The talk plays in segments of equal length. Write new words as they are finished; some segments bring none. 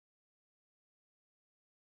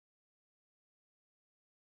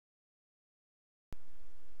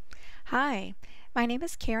Hi, my name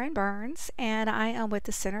is Karen Burns, and I am with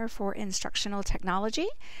the Center for Instructional Technology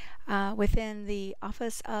within the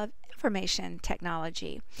Office of Information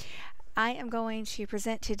Technology. I am going to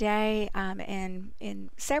present today in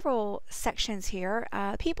several sections here,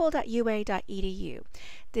 people.ua.edu.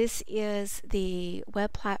 This is the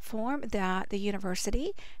web platform that the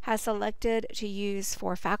university has selected to use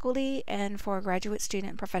for faculty and for graduate student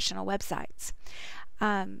and professional websites.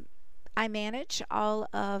 I manage all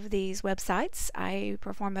of these websites. I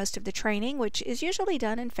perform most of the training, which is usually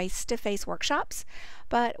done in face-to-face workshops,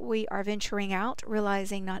 but we are venturing out,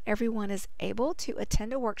 realizing not everyone is able to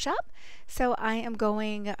attend a workshop. So I am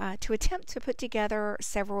going to attempt to put together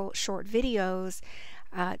several short videos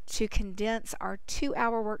to condense our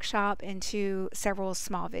 2-hour workshop into several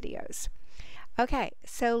small videos. Okay,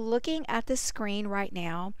 so looking at the screen right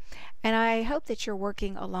now, and I hope that you're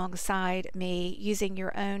working alongside me using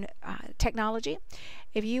your own technology.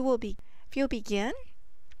 If you'll begin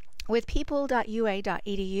with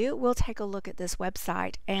people.ua.edu, we'll take a look at this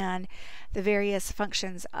website and the various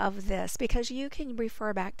functions of this, because you can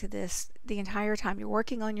refer back to this the entire time you're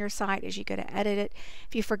working on your site as you go to edit it.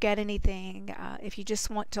 If you forget anything, if you just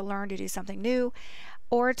want to learn to do something new,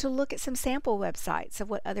 or to look at some sample websites of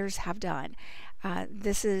what others have done,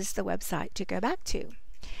 this is the website to go back to.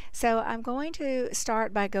 So I'm going to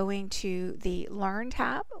start by going to the Learn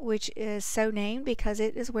tab, which is so named because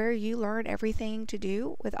it is where you learn everything to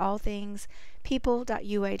do with all things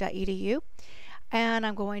people.ua.edu. And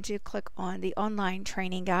I'm going to click on the online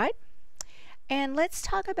training guide. And let's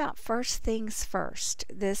talk about first things first.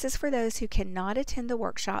 This is for those who cannot attend the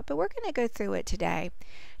workshop, but we're going to go through it today.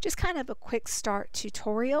 Just kind of a quick start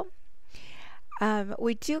tutorial.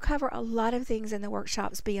 We do cover a lot of things in the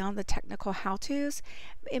workshops beyond the technical how-tos.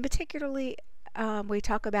 In particularly, we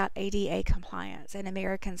talk about ADA compliance and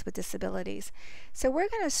Americans with Disabilities. So we're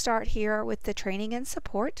going to start here with the training and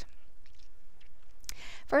support.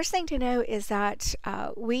 First thing to know is that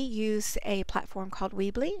we use a platform called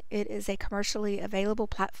Weebly. It is a commercially available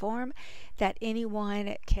platform that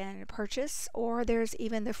anyone can purchase, or there's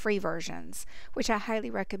even the free versions, which I highly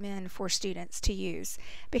recommend for students to use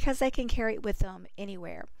because they can carry it with them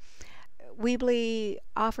anywhere. Weebly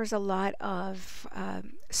offers a lot of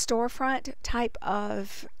storefront type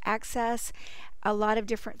of access, a lot of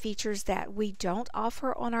different features that we don't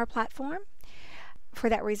offer on our platform. For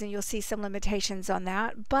that reason, you'll see some limitations on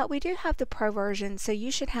that, but we do have the pro version, so you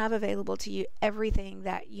should have available to you everything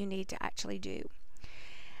that you need to actually do.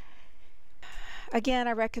 Again,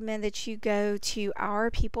 I recommend that you go to our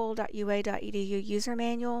people.ua.edu user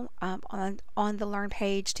manual on the Learn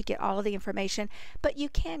page to get all of the information, but you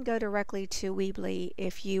can go directly to Weebly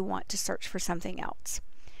if you want to search for something else.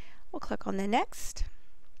 We'll click on the next.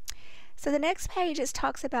 So the next page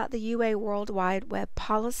talks about the UA World Wide Web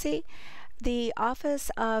Policy. The Office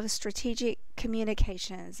of Strategic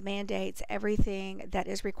Communications mandates everything that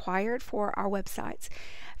is required for our websites.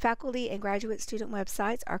 Faculty and graduate student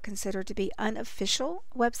websites are considered to be unofficial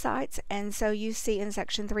websites, and so you see in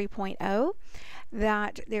section 3.0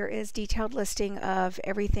 that there is detailed listing of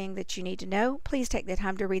everything that you need to know. Please take the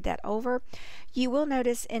time to read that over. You will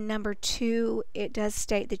notice in number 2 it does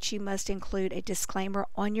state that you must include a disclaimer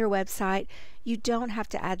on your website. You don't have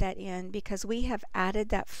to add that in because we have added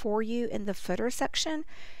that for you in the footer section.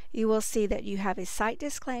 You will see that you have a site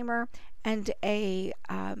disclaimer and a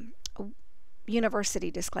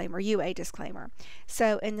university disclaimer, UA disclaimer.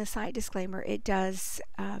 So in the site disclaimer, it does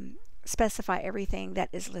specify everything that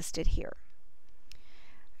is listed here.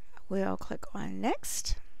 We'll click on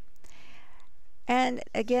next. And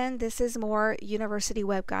again, this is more university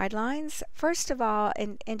web guidelines. First of all,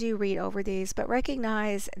 and do read over these, but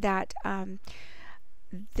recognize that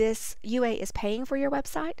this UA is paying for your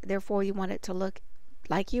website, therefore you want it to look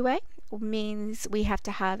like UA, means we have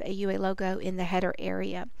to have a UA logo in the header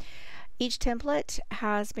area. Each template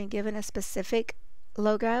has been given a specific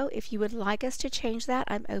logo. If you would like us to change that,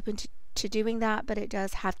 I'm open to doing that, but it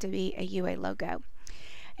does have to be a UA logo.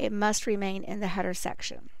 It must remain in the header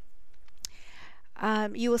section.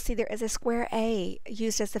 You will see there is a square A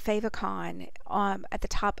used as the favicon at the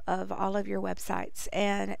top of all of your websites,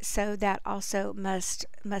 and so that also must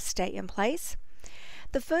stay in place.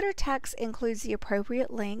 The footer text includes the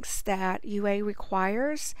appropriate links that UA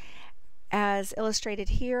requires as illustrated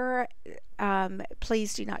here.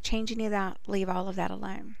 Please do not change any of that, leave all of that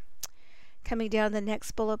alone. Coming down the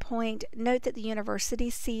next bullet point, note that the university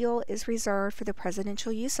seal is reserved for the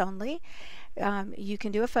presidential use only. You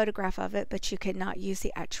can do a photograph of it, but you cannot use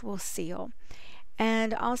the actual seal.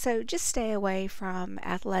 And also just stay away from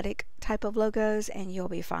athletic type of logos and you'll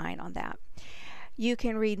be fine on that. You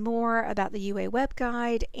can read more about the UA Web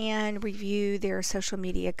Guide and review their social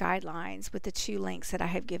media guidelines with the 2 links that I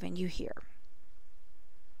have given you here.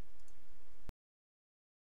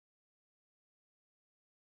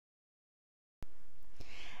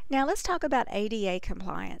 Now let's talk about ADA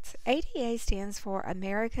compliance. ADA stands for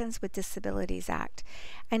Americans with Disabilities Act,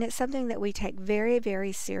 and it's something that we take very,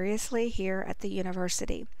 very seriously here at the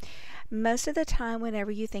university. Most of the time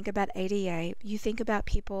whenever you think about ADA, you think about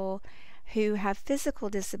people who have physical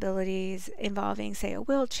disabilities involving, say, a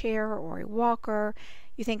wheelchair or a walker.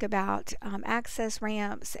 You think about access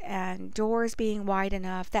ramps and doors being wide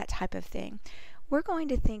enough, that type of thing. We're going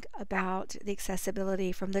to think about the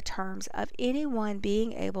accessibility from the terms of anyone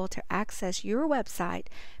being able to access your website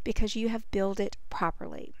because you have built it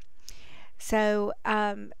properly. So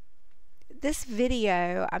this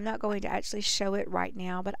video, I'm not going to actually show it right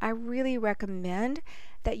now, but I really recommend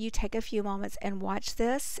that you take a few moments and watch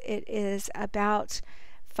this. It is about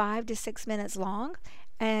 5 to 6 minutes long,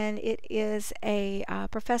 and it is a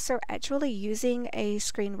professor actually using a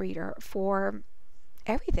screen reader for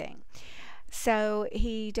everything. So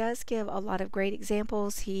he does give a lot of great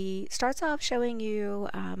examples. He starts off showing you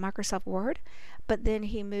Microsoft Word, but then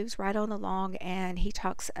he moves right on along and he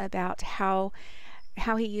talks about how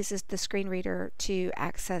he uses the screen reader to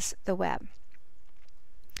access the web.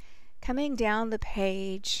 Coming down the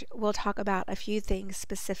page, we'll talk about a few things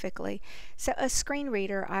specifically. So a screen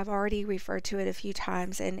reader, I've already referred to it a few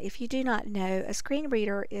times, and if you do not know, a screen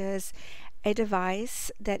reader is a device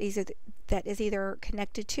that is either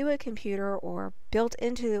connected to a computer or built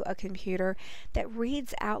into a computer that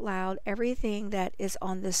reads out loud everything that is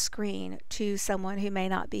on the screen to someone who may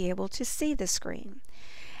not be able to see the screen.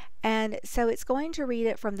 And so it's going to read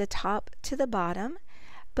it from the top to the bottom,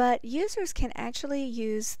 but users can actually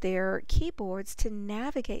use their keyboards to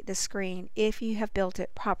navigate the screen if you have built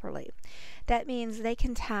it properly. That means they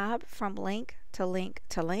can tab from link to link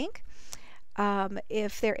to link.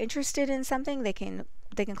 If they're interested in something, they can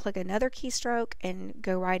click another keystroke and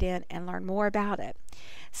go right in and learn more about it.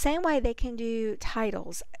 Same way they can do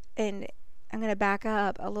titles, and I'm going to back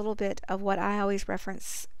up a little bit of what I always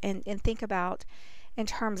reference and think about in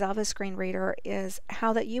terms of a screen reader is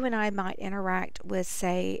how that you and I might interact with,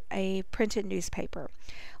 say, a printed newspaper.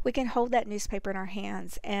 We can hold that newspaper in our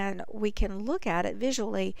hands and we can look at it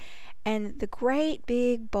visually, and the great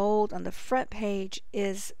big bold on the front page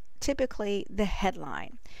is typically the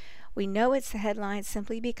headline. We know it's the headline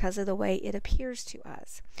simply because of the way it appears to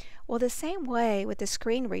us. Well, the same way with the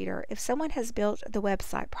screen reader, if someone has built the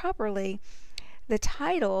website properly, the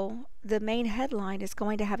title, the main headline, is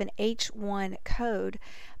going to have an H1 code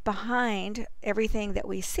behind everything that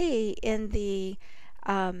we see in the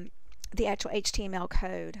actual HTML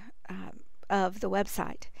code of the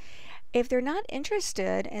website. If they're not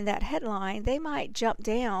interested in that headline, they might jump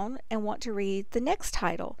down and want to read the next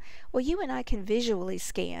title. Well, you and I can visually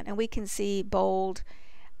scan and we can see bold,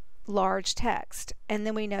 large text, and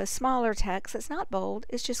then we know smaller text that's not bold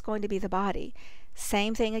is just going to be the body.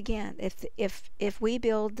 Same thing again. If we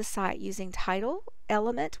build the site using title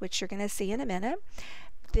element, which you're going to see in a minute,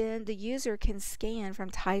 then the user can scan from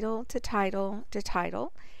title to title to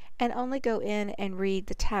title and only go in and read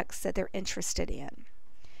the text that they're interested in.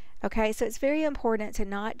 Okay, so it's very important to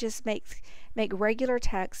not just make regular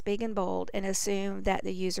text big and bold and assume that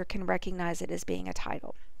the user can recognize it as being a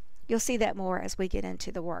title. You'll see that more as we get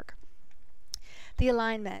into the work. The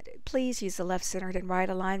alignment, please use the left centered and right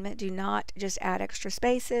alignment. Do not just add extra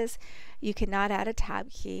spaces. You cannot add a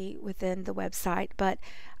tab key within the website, but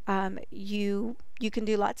you can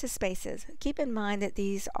do lots of spaces. Keep in mind that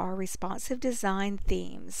these are responsive design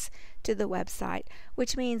themes to the website,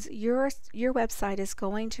 which means your website is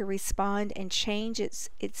going to respond and change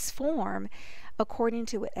its form according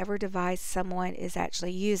to whatever device someone is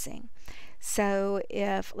actually using. So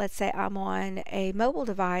if, let's say, I'm on a mobile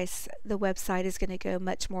device, the website is going to go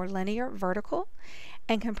much more linear, vertical,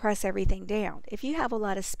 and compress everything down. If you have a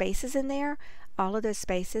lot of spaces in there, all of those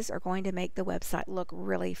spaces are going to make the website look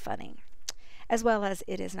really funny, as well as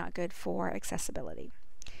it is not good for accessibility.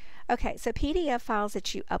 Okay, so PDF files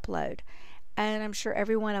that you upload. And I'm sure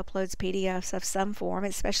everyone uploads PDFs of some form,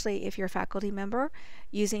 especially if you're a faculty member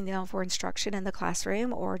using them for instruction in the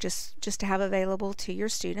classroom or just to have available to your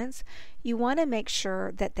students. You want to make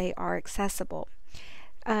sure that they are accessible.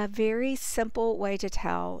 A very simple way to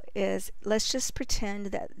tell is, let's just pretend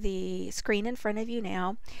that the screen in front of you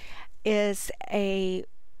now is a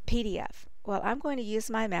PDF. Well, I'm going to use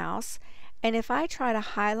my mouse, and if I try to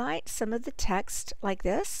highlight some of the text like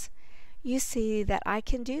this, you see that I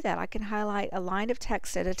can do that. I can highlight a line of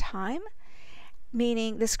text at a time,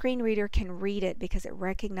 meaning the screen reader can read it because it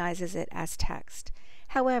recognizes it as text.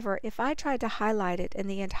 However, if I tried to highlight it and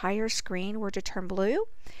the entire screen were to turn blue,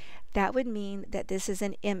 that would mean that this is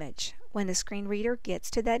an image. When the screen reader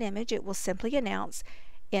gets to that image, it will simply announce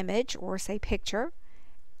image or say picture,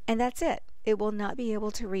 and that's it. It will not be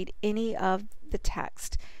able to read any of the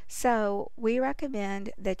text. So we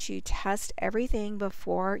recommend that you test everything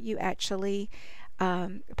before you actually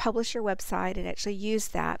publish your website and actually use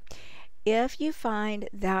that. If you find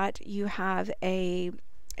that you have a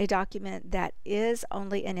document that is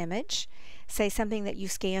only an image, say something that you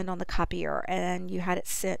scanned on the copier and you had it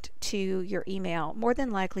sent to your email, more than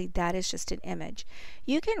likely that is just an image.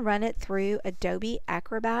 You can run it through Adobe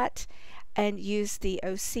Acrobat and use the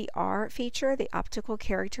OCR feature, the optical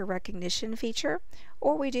character recognition feature,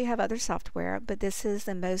 or we do have other software, but this is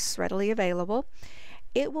the most readily available.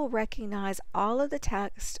 It will recognize all of the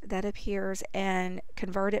text that appears and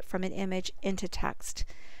convert it from an image into text.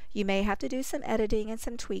 You may have to do some editing and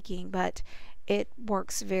some tweaking, but it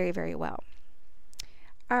works very, very well.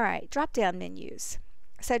 All right, drop-down menus.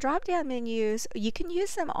 So drop-down menus, you can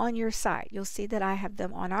use them on your site. You'll see that I have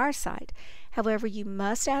them on our site. However, you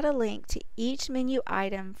must add a link to each menu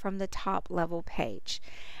item from the top level page.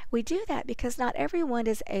 We do that because not everyone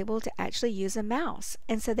is able to actually use a mouse,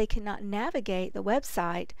 and so they cannot navigate the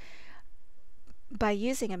website by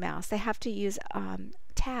using a mouse. They have to use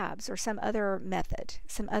tabs or some other method,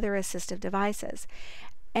 some other assistive devices.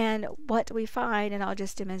 And what we find, and I'll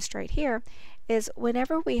just demonstrate here, is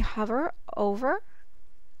whenever we hover over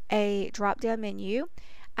a drop-down menu,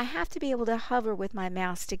 I have to be able to hover with my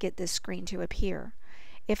mouse to get this screen to appear.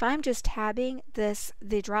 If I'm just tabbing this,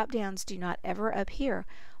 the drop-downs do not ever appear,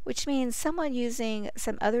 which means someone using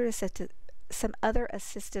some other assistive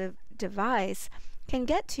device can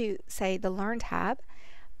get to, say, the Learn tab,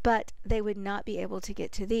 but they would not be able to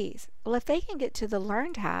get to these. Well, if they can get to the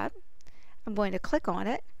Learn tab, I'm going to click on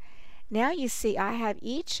it. Now you see I have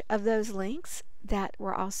each of those links that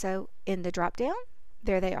were also in the drop-down.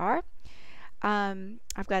 There they are.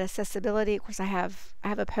 I've got accessibility. Of course, I have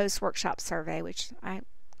a post-workshop survey, which I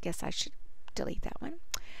guess I should delete that one.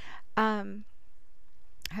 I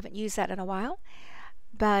haven't used that in a while,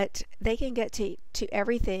 but they can get to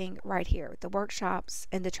everything right here, the workshops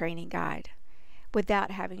and the training guide, without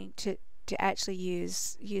having to actually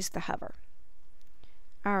use the hover.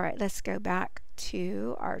 All right, let's go back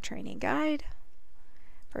to our training guide.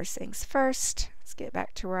 First things first, let's get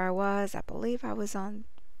back to where I was. I believe I was on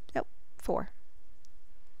 4.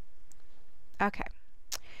 Okay.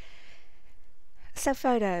 So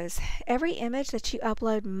photos. Every image that you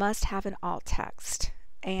upload must have an alt text,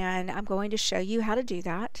 and I'm going to show you how to do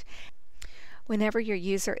that. Whenever your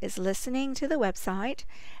user is listening to the website,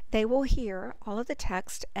 they will hear all of the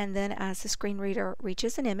text, and then as the screen reader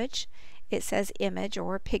reaches an image, it says image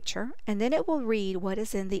or picture, and then it will read what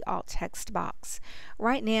is in the alt text box.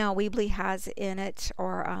 Right now, Weebly has in it,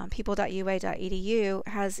 or people.ua.edu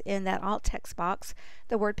has in that alt text box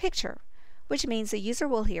the word picture, which means the user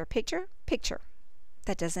will hear picture, picture.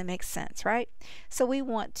 That doesn't make sense, right? So we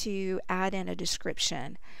want to add in a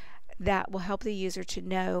description that will help the user to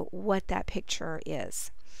know what that picture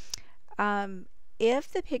is.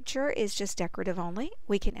 If the picture is just decorative only,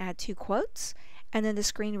 we can add 2 quotes, and then the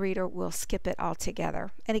screen reader will skip it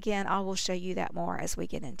altogether. And again, I will show you that more as we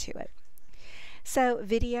get into it. So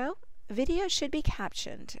video should be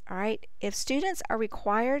captioned, all right? If students are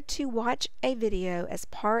required to watch a video as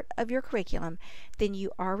part of your curriculum, then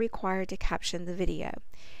you are required to caption the video.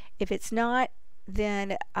 If it's not,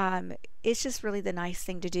 then it's just really the nice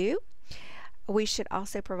thing to do. We should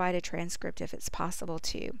also provide a transcript if it's possible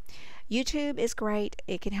to. YouTube is great.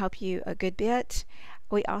 It can help you a good bit.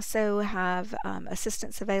 We also have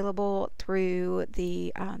assistance available through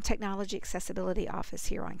the Technology Accessibility Office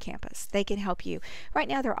here on campus. They can help you. Right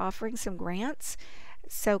now they're offering some grants,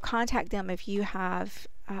 so contact them if you have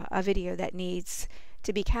a video that needs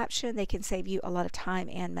to be captioned. They can save you a lot of time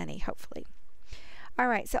and money, hopefully. All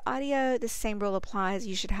right, so audio, the same rule applies.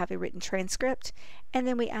 You should have a written transcript, and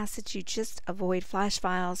then we ask that you just avoid flash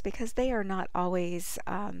files because they are not always,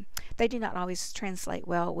 they do not always translate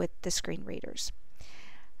well with the screen readers.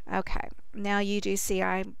 Okay, now you do see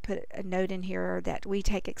I put a note in here that we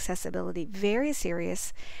take accessibility very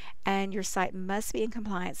serious, and your site must be in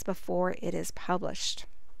compliance before it is published.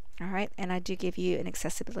 All right, and I do give you an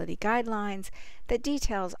accessibility guidelines that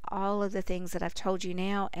details all of the things that I've told you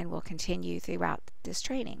now and will continue throughout this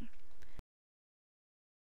training.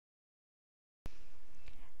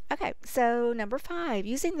 Okay, so number 5,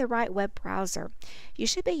 using the right web browser. You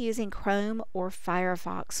should be using Chrome or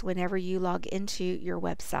Firefox whenever you log into your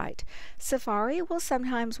website. Safari will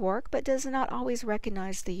sometimes work but does not always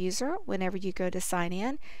recognize the user whenever you go to sign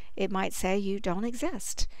in. It might say you don't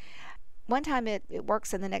exist. One time it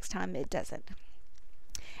works and the next time it doesn't.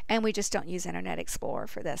 And we just don't use Internet Explorer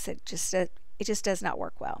for this. It just does not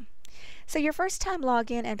work well. So your first time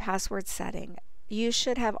login and password setting. You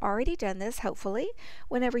should have already done this, hopefully.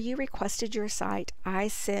 Whenever you requested your site, I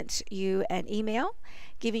sent you an email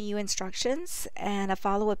giving you instructions and a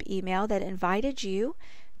follow-up email that invited you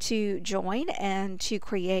to join and to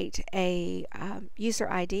create a user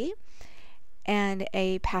ID and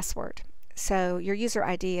a password. So your user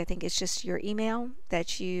ID, I think, is just your email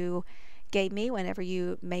that you gave me whenever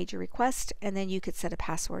you made your request, and then you could set a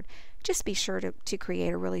password. Just be sure to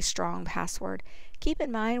create a really strong password. Keep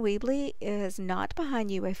in mind, Weebly is not behind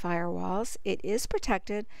UA firewalls. It is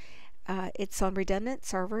protected. It's on redundant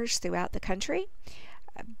servers throughout the country,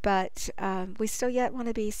 but we still yet want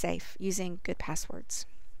to be safe using good passwords.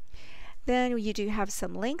 Then you do have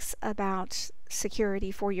some links about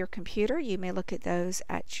security for your computer. You may look at those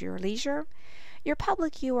at your leisure. Your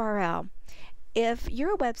public URL. If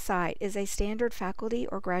your website is a standard faculty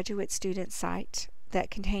or graduate student site that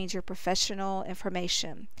contains your professional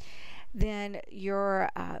information, then your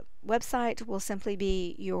website will simply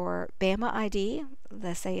be your BAMA ID.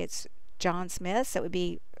 Let's say it's John Smith, so it would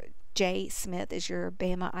be J Smith is your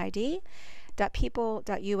BAMA ID,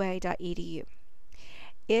 .people.ua.edu.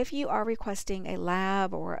 If you are requesting a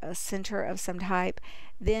lab or a center of some type,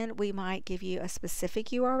 then we might give you a specific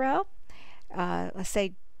URL. Let's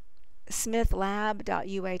say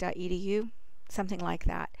smithlab.ua.edu, something like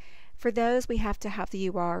that. For those, we have to have the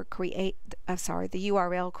URL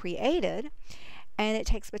created, and it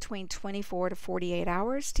takes between 24 to 48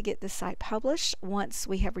 hours to get the site published once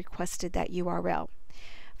we have requested that URL.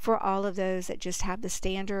 For all of those that just have the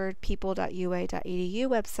standard people.ua.edu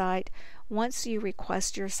website, once you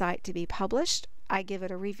request your site to be published, I give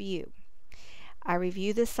it a review. I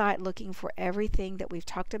review the site looking for everything that we've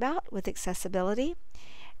talked about with accessibility.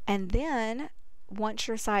 And then, once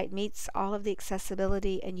your site meets all of the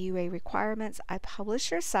accessibility and UA requirements, I publish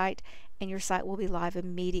your site and your site will be live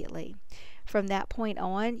immediately. From that point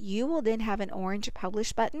on, you will then have an orange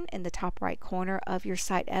publish button in the top right corner of your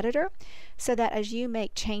site editor, so that as you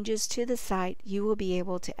make changes to the site, you will be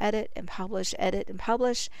able to edit and publish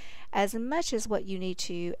as much as what you need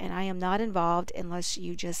to, and I am not involved unless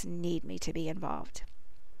you just need me to be involved.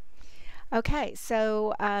 Okay,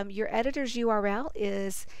 so your editor's URL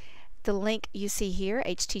is the link you see here,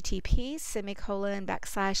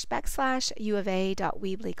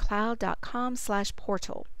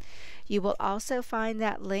 http://uofa.weeblycloud.com/portal. You will also find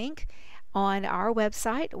that link on our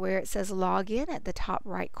website where it says login at the top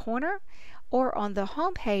right corner, or on the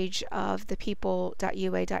home page of the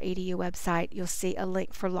people.ua.edu website, you'll see a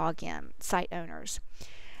link for login, site owners.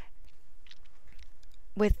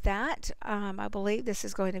 With that, I believe this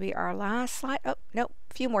is going to be our last slide. Oh, nope,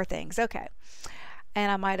 a few more things. Okay.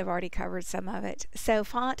 And I might have already covered some of it. So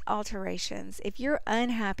font alterations. If you're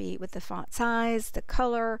unhappy with the font size, the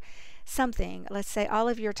color, something, let's say all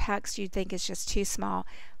of your text you think is just too small,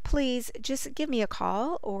 please just give me a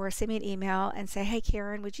call or send me an email and say, hey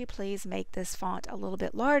Karen, would you please make this font a little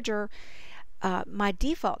bit larger, my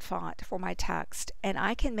default font for my text, and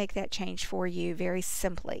I can make that change for you very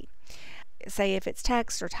simply. Say if it's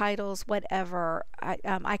text or titles, whatever,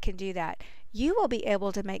 I can do that. You will be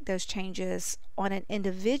able to make those changes on an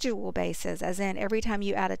individual basis, as in every time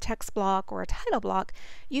you add a text block or a title block,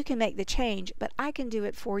 you can make the change, but I can do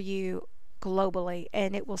it for you globally,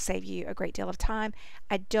 and it will save you a great deal of time.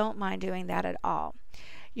 I don't mind doing that at all.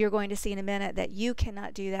 You're going to see in a minute that you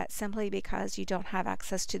cannot do that simply because you don't have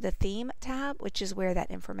access to the theme tab, which is where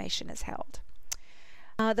that information is held.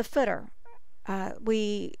 The footer.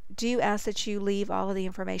 We do ask that you leave all of the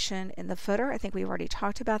information in the footer. I think we've already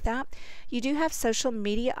talked about that. You do have social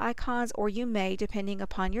media icons, or you may, depending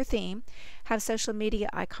upon your theme, have social media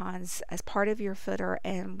icons as part of your footer,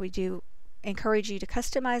 and we do encourage you to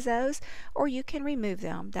customize those, or you can remove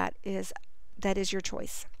them. That is your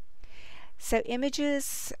choice. So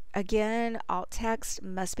images, again, alt text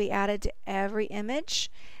must be added to every image.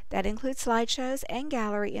 That includes slideshows and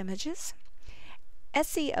gallery images.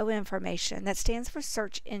 SEO information, that stands for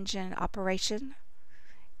search engine operation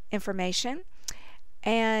information,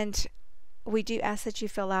 and we do ask that you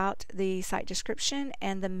fill out the site description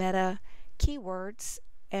and the meta keywords,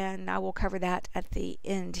 and I will cover that at the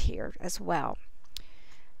end here as well.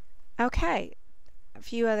 Okay, a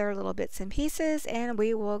few other little bits and pieces, and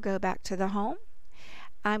we will go back to the home.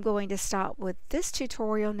 I'm going to stop with this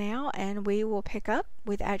tutorial now, and we will pick up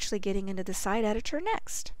with actually getting into the site editor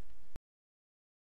next.